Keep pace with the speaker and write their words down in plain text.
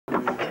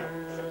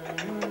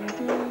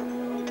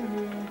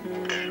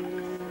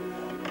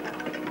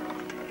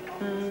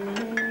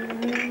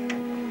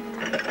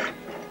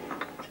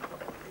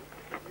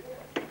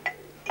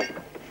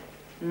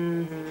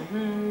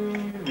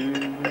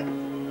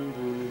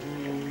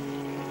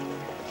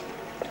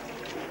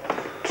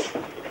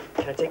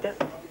I take that?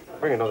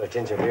 Bring another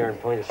ginger beer and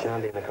pint of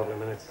shandy in a couple of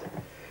minutes.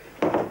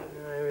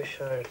 Irish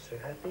hearts are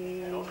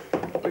happy.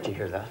 Where'd you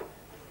hear that?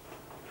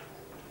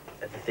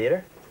 At the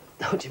theater?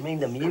 Oh, do you mean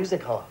the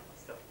music hall?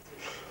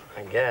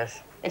 I guess.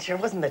 And sure,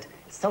 wasn't it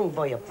sung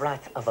by a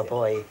brat of a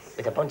boy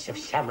with a bunch of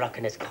shamrock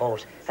in his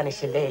coat and a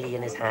shillelagh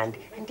in his hand?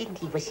 And didn't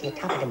he wish you a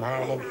top of the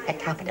morning, a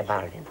top of the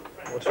morning?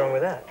 What's wrong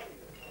with that?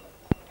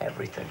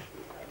 Everything.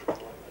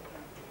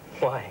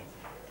 Why?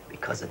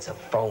 Because it's a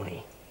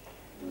phony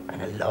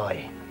and a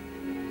lie.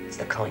 It's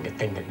the kind of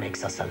thing that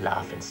makes us a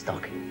laughing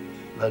stock.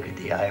 Look at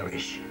the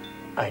Irish.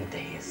 Aren't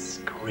they a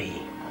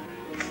scream?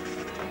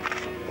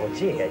 Well,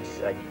 gee,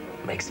 I...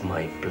 Makes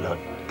my blood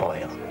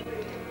boil.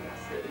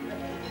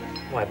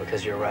 Why,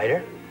 because you're a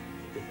writer?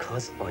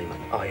 Because I'm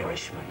an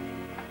Irishman.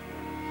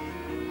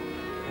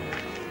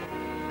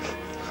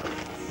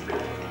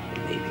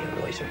 Maybe a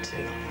writer,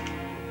 too.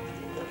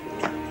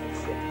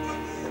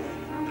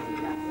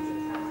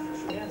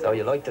 So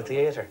you like the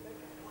theatre?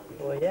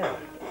 Well, yeah.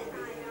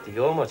 Do you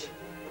go much?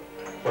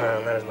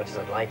 Well, not as much as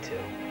I'd like to.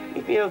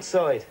 Meet me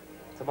outside.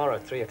 Tomorrow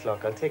at 3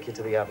 o'clock. I'll take you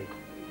to the Abbey.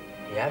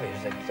 The Abbey?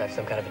 Is that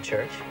some kind of a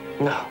church?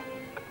 No.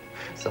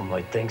 Some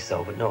might think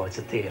so, but no, it's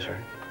a theatre.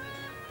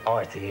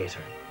 Our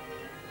theatre.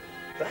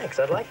 Thanks,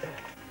 I'd like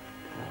that.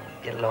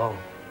 Get along.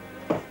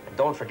 And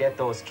don't forget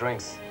those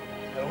drinks.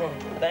 I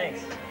won't.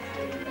 Thanks.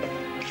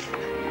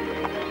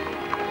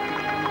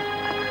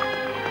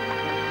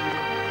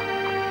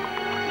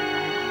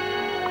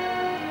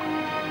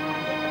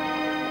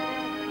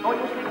 Oh,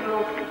 you think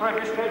the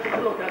private stranger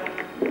to look at?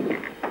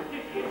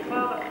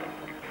 Father.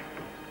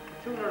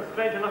 Sooner a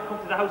stranger not come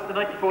to the house the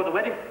night before the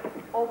wedding.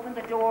 Open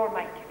the door,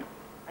 Mike,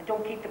 and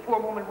don't keep the poor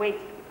woman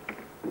waiting.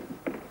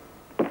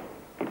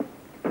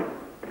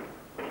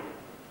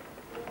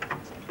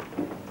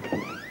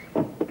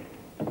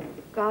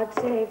 God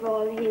save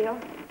all here.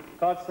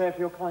 God save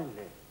you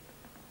kindly.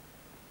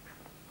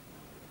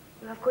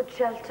 You have good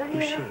shelter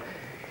Who's she? here.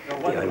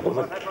 The old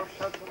woman.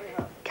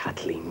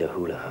 Kathleen de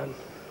Houlihan.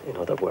 In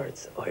other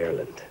words,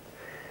 Ireland.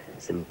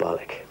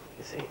 Symbolic,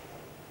 you see.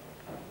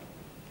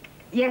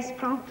 Yes,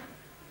 Prompt.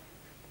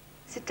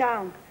 Sit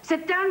down.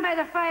 Sit down by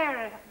the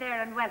fire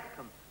there and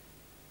welcome.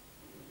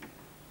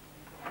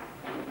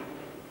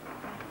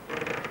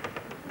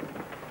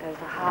 There's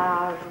a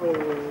hard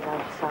wind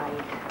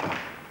outside.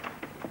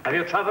 Have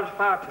you travelled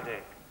far today?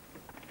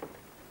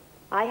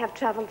 I have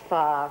travelled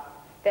far,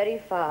 very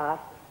far.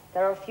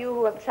 There are few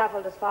who have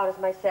travelled as far as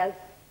myself.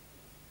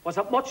 Was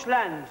it much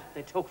land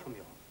they took from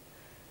you?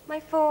 My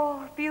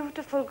 4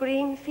 beautiful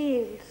green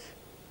fields.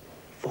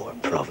 4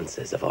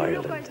 provinces of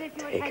Ireland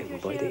taken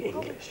by the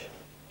English.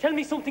 Tell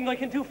me something I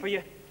can do for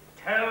you.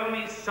 Tell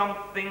me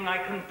something I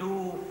can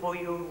do for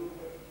you.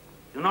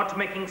 You're not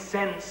making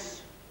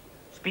sense.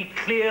 Speak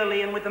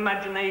clearly and with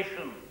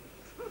imagination.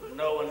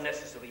 No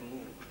unnecessary move.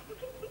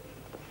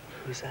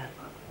 Who's that?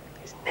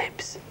 It's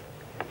Nibs.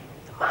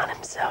 The man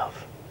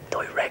himself.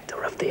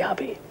 Director of the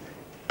Abbey.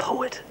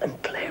 Poet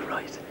and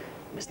playwright.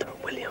 Mr.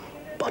 William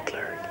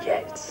Butler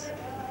Yeats.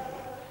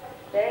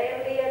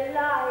 They'll be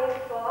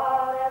alive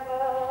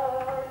forever.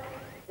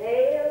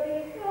 They'll be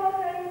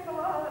floating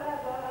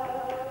forever.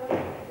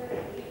 The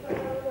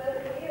people will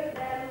hear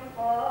them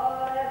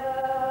forever.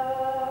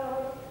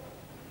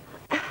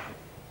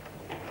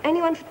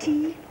 Anyone for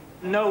tea?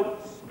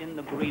 Notes in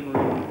the green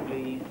room,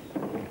 please.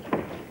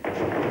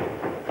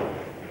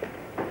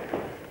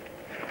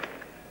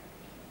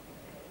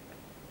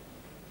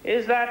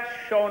 Is that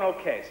Sean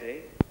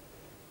O'Casey?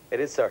 It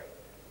is, sir.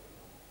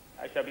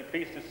 I shall be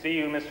pleased to see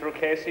you, Mr.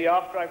 O'Casey,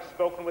 after I've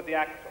spoken with the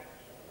actors.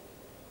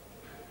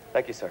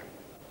 Thank you, sir.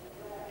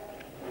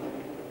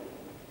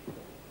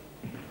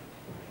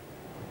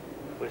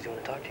 What does he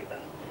want to talk to you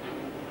about?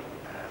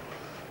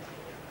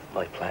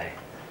 My play.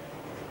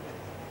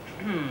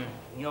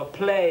 Your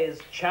play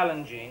is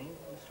challenging,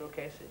 Mr.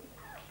 O'Casey.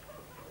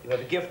 You have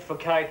a gift for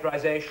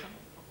characterization.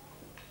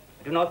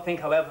 I do not think,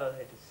 however,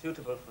 it is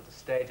suitable for the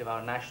stage of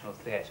our National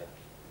Theatre.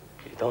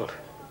 You don't?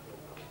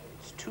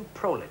 It's too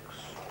prolix,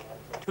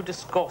 too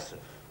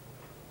discursive,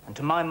 and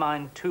to my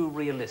mind, too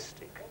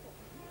realistic.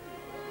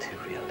 Too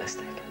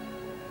realistic?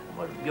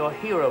 Well, your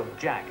hero,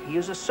 Jack, he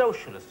is a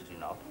socialist, is he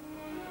not?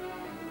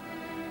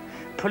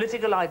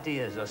 Political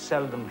ideas are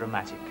seldom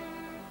dramatic,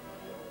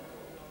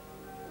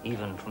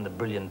 even from the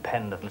brilliant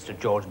pen of Mr.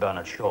 George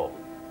Bernard Shaw.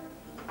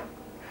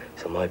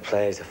 So my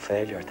play is a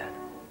failure, then?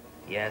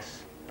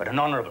 Yes, but an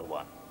honorable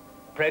one.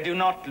 Pray do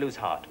not lose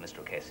heart, Mr.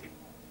 O'Casey.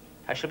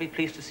 I shall be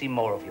pleased to see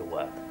more of your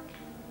work.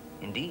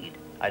 Indeed,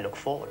 I look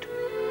forward to it.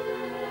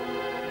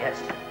 Yes,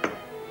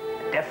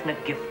 a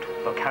definite gift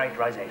for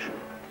characterization.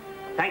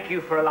 Thank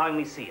you for allowing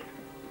me to see it.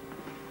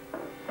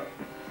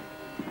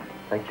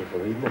 Thank you for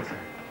reading it, sir.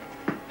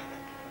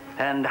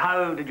 And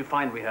how did you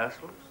find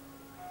rehearsals?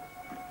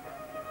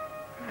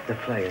 The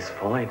play is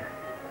fine.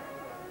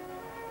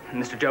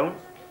 Mr.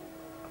 Jones?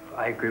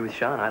 I agree with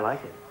Sean. I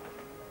like it.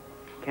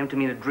 Came to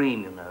me in a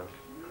dream, you know.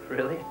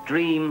 Really? A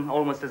dream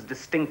almost as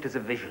distinct as a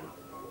vision,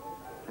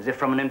 as if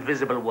from an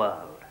invisible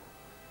world.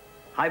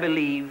 I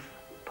believe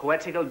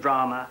poetical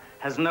drama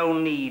has no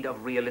need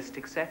of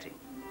realistic setting,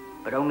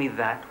 but only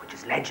that which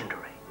is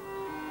legendary.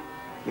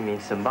 You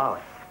mean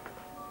symbolic?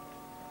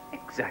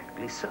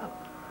 Exactly so.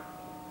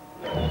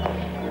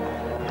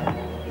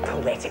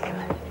 Poetical,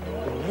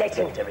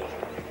 legendary,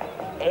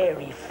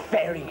 airy,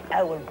 fairy,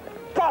 owl,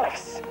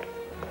 bollocks!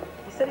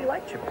 He said he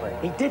liked your play.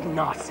 He did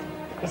not.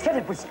 He said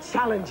it was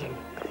challenging.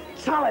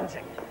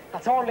 Challenging.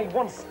 That's only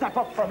one step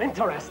up from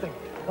interesting.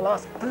 The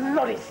last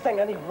bloody thing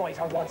any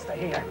writer wants to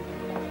hear.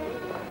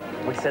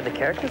 We said the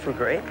characters were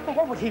great. Well,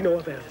 what would he know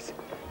about it?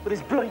 With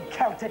his bloody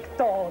Celtic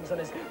Dawns and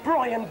his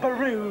Brian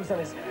Boru's and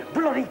his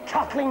bloody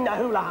Kathleen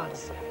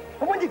Nahulahans.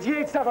 And when did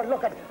Yeats ever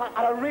look at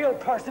a real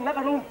person, let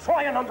alone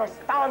try and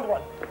understand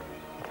one?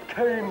 It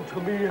came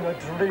to me in a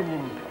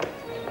dream.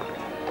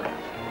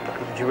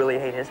 Did you really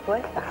hate his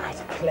play?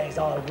 His play's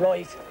all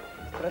right,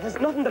 but it has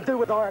nothing to do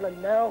with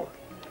Ireland now.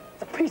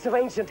 It's a piece of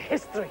ancient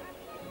history.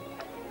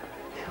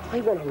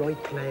 I want to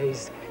write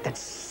plays that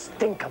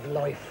stink of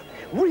life,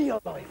 real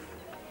life.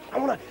 I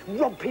want to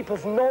rub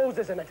people's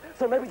noses in it,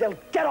 so maybe they'll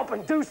get up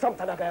and do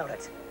something about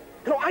it.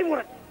 You know, I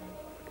want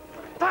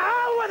to... To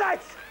hell with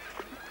it!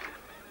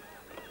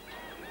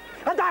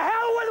 And to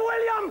hell with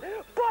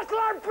William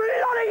Butler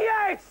bloody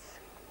Yeats!